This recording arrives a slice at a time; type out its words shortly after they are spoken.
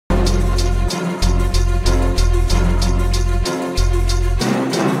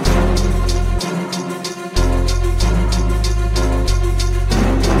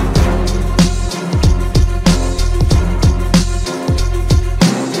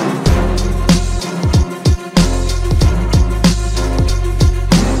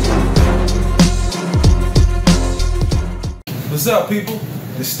What's up, people?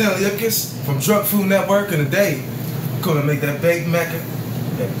 It's Stanley Ipkiss from Drug Food Network, and today we're gonna make that baked mac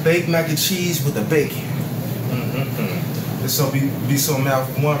and cheese with the bacon. This will be so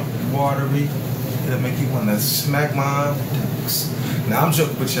mouth-watery, it'll make you want to smack my dicks. Now I'm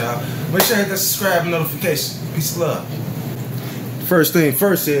joking with y'all. Make sure you hit that subscribe and notification. Peace and love. First thing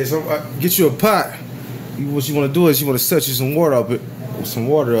first is get you a pot. What you want to do is you want to set you some water up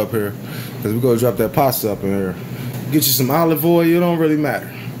here, because we're gonna drop that pasta up in here. Get you some olive oil. It don't really matter.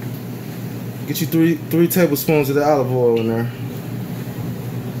 Get you three tablespoons of the olive oil in there.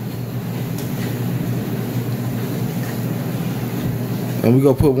 And we're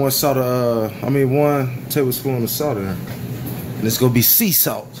gonna put one tablespoon of salt in there. And it's gonna be sea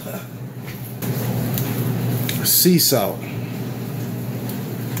salt. Sea salt.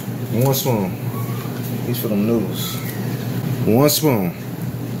 1 spoon. These for them noodles. 1 spoon.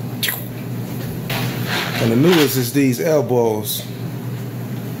 And the noodles is these elbows.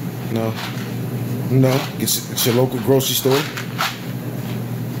 No. Get your local grocery store.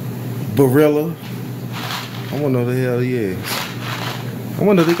 Barilla. I wanna know the hell he is. I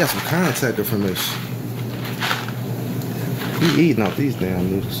wonder if they got some contact information. He eating off these damn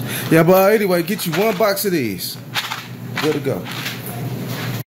noodles. Yeah, but anyway, get you 1 box of these. Good to go.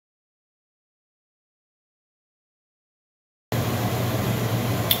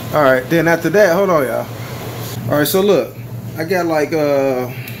 All right, then after that, hold on, y'all. All right, so look, I got like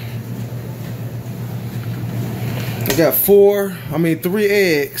I got 3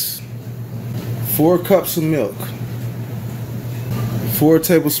 eggs, 4 cups of milk, 4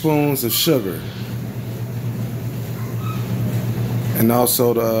 tablespoons of sugar, and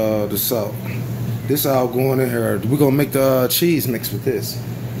also the salt. This all going in here. We're gonna make the cheese mix with this.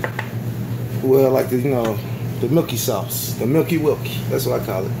 Well, like the the milky sauce, the milky wilky. That's what I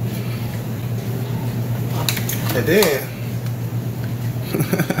call it. And then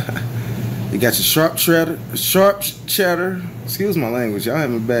you got your sharp cheddar. Excuse my language. Y'all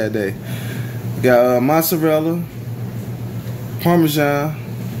having a bad day. You got mozzarella, Parmesan,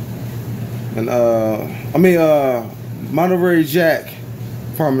 and Monterey Jack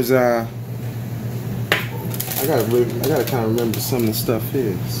Parmesan. I gotta kind of remember some of the stuff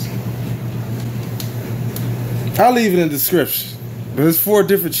is. I'll leave it in the description. But there's 4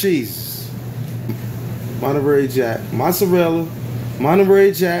 different cheeses. Monterey Jack, mozzarella,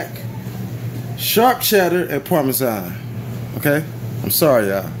 Monterey Jack, sharp cheddar, and Parmesan. Okay? I'm sorry,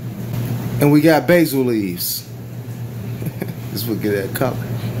 y'all. And we got basil leaves. This will get that color.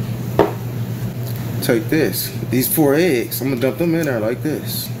 Take this. These 4 eggs. I'm gonna dump them in there like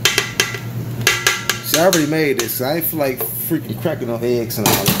this. See, I already made this. So I ain't feel like freaking cracking on eggs and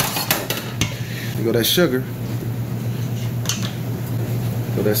all that. You go that sugar.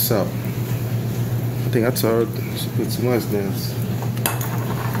 Go that salt. I think I told her she put too much down.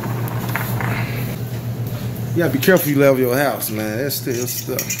 You gotta be careful you level your house, man. That's still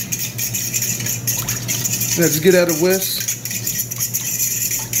stuff. Now just get out of the whisk.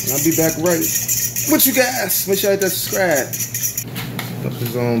 And I'll be back ready with you guys. Make sure you hit that subscribe. Put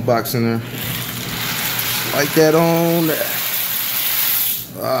this on box in there. Like that on there.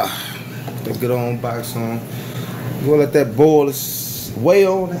 That good on box on. We're gonna let that boil this way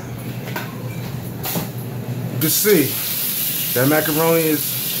on down. You can see that macaroni is,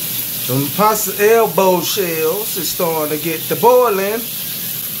 the pasta elbow shells is starting to get the boiling.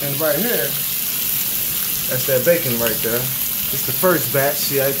 And right here, that's that bacon right there. It's the first batch.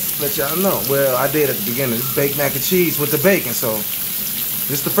 See, I let y'all know. Well, I did at the beginning. It's baked mac and cheese with the bacon. So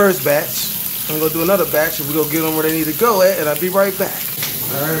this is the first batch. I'm gonna do another batch and we're gonna get them where they need to go at, and I'll be right back.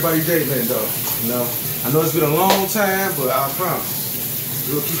 All right, everybody day man though. I know it's been a long time, but I promise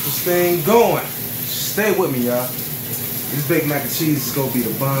we'll keep this thing going. Stay with me, y'all. This baked mac and cheese is gonna be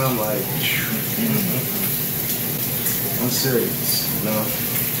the bomb, like I'm serious,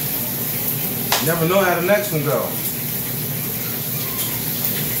 You never know how the next one go.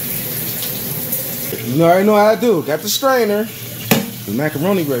 You already know how I do. Got the strainer. The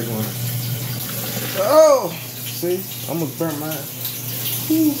macaroni great one. Oh, see, almost burnt mine.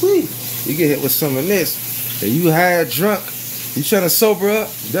 Woo-wee. You get hit with some of this, and you high drunk, you trying to sober up,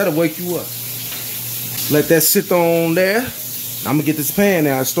 that'll wake you up. Let that sit on there. I'm gonna get this pan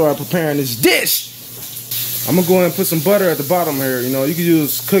now and start preparing this dish. I'm gonna go ahead and put some butter at the bottom here. You can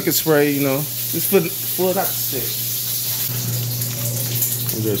use cooking spray. Just put it out to sit.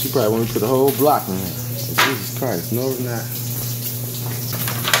 She probably want to put a whole block in there. Jesus Christ, no, it's not.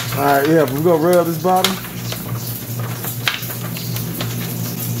 All right, yeah, but we're gonna rub this bottom.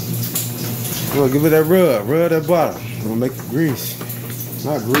 We're gonna give it that rub that bottom. We're gonna make it greasy.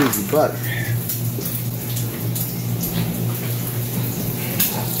 Not greasy, butter.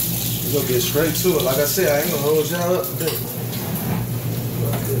 We're gonna get straight to it. Like I said, I ain't gonna hold y'all up today.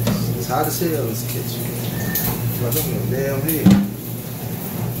 It's hot as hell in this kitchen. Like I'm in damn head.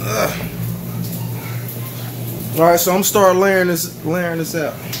 Alright, so I'm gonna start layering this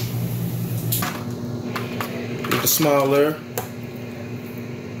out. Get the small layer.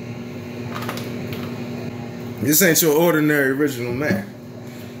 This ain't your ordinary original mac.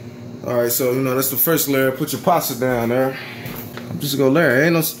 Alright, so you know that's the first layer. Put your pasta down there. I'm just gonna layer.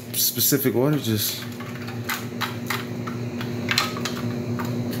 Ain't no specific order, just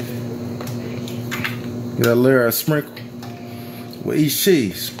get a layer of sprinkle with each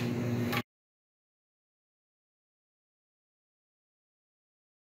cheese.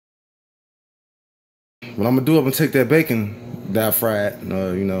 What I'm gonna do, I'm gonna take that bacon that I fried, you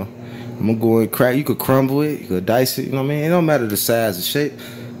know, I'm gonna go and crack. You could crumble it, you could dice it, you know what I mean? It don't matter the size or shape.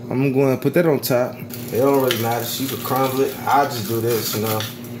 I'm gonna go and put that on top. It don't really matter. You could crumble it. I'll just do this, you know.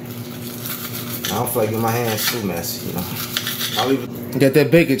 I don't feel like getting my hands too messy, you know. I'll leave it. Get that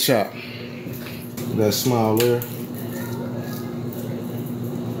bacon chop. That small layer.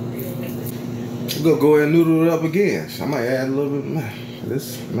 We're gonna go ahead and noodle it up again. I might add a little bit,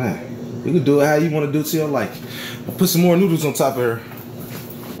 man. You can do it how you want to do it to your liking. I'll put some more noodles on top of her.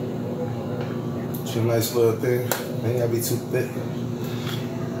 It's a nice little thing. Ain't gotta be too thick.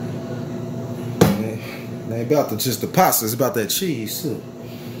 It ain't about just the pasta, it's about that cheese too.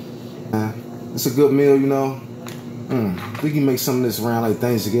 It's a good meal, you know. We can make some of this around like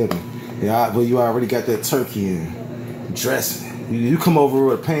Thanksgiving. Yeah, but you already got that turkey and dressing. You come over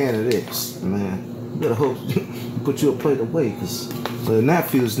with a pan of this, man. You better hope you put you a plate away, cause when that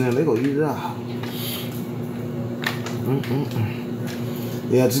feels then they gonna eat it out.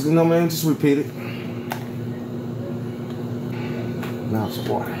 Yeah, just you know, man, just repeat it. Now it's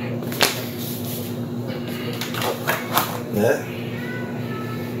water. Yeah.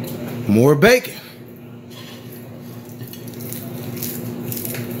 More bacon.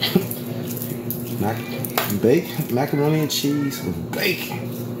 Macaroni and cheese with bacon.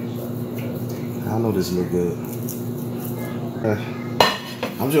 I know this look good.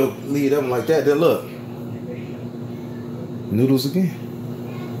 I'm just gonna leave them like that. Then look, noodles again.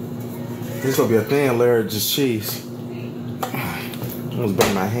 This gonna be a thin layer of just cheese. I almost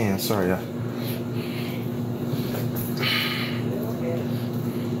burned my hand. Sorry, y'all.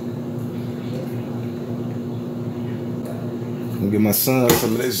 I'm gonna give my son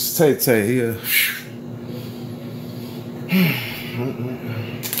some of this tay-tay here.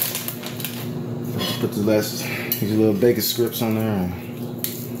 Put these little bacon strips on there.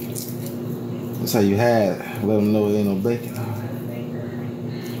 That's how you hide. Let them know it ain't no bacon.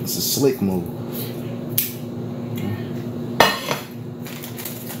 It's a slick move.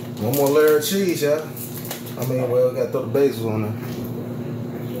 One more layer of cheese, y'all. I mean, well, we gotta throw the basil on there.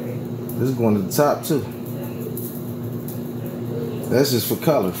 This is going to the top too. That's just for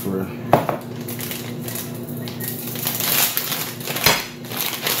color, for real.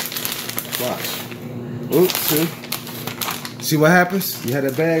 Watch. Oops, see what happens? You had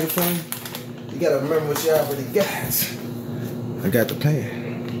that bag in front of you? You gotta remember what you already got. I got the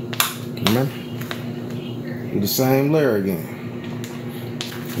pan. Remember? Do the same layer again.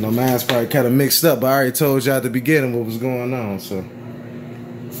 You know, mine's probably kind of mixed up, but I already told you at the beginning what was going on, so.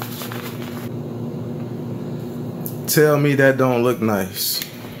 Tell me that don't look nice.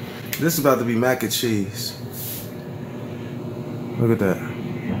 This is about to be mac and cheese. Look at that.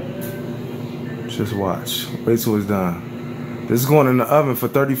 Just watch. Wait till it's done. This is going in the oven for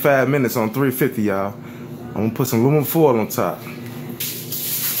 35 minutes on 350, y'all. I'm gonna put some aluminum foil on top.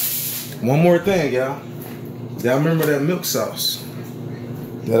 One more thing, y'all. Y'all remember that milk sauce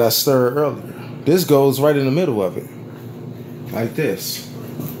that I stirred earlier? This goes right in the middle of it. Like this.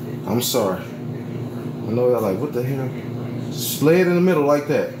 I'm sorry. I know y'all like, what the hell? Just lay it in the middle like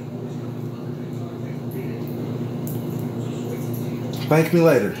that. Thank me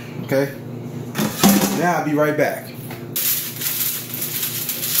later, okay? Now I'll be right back.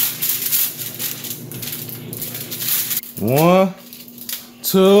 One,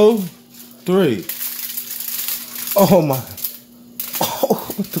 two, three. Oh my.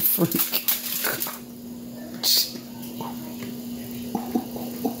 Oh, what the freak.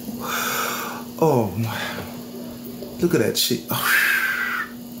 Oh my. Look at that shit. Oh.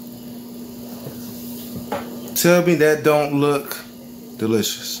 Tell me that don't look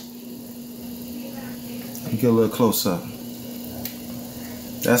delicious. Get a little close up.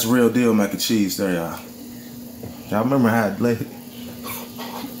 That's real deal mac and cheese there, y'all. Y'all remember how it laid?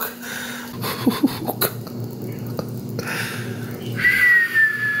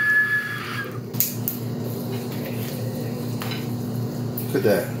 Look at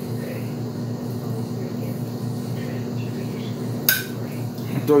that.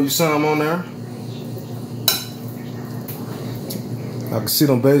 throw you some on there. I can see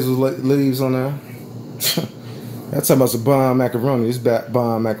them basil leaves on there. That's talking about some bomb macaroni. It's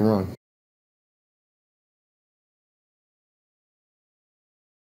bomb macaroni.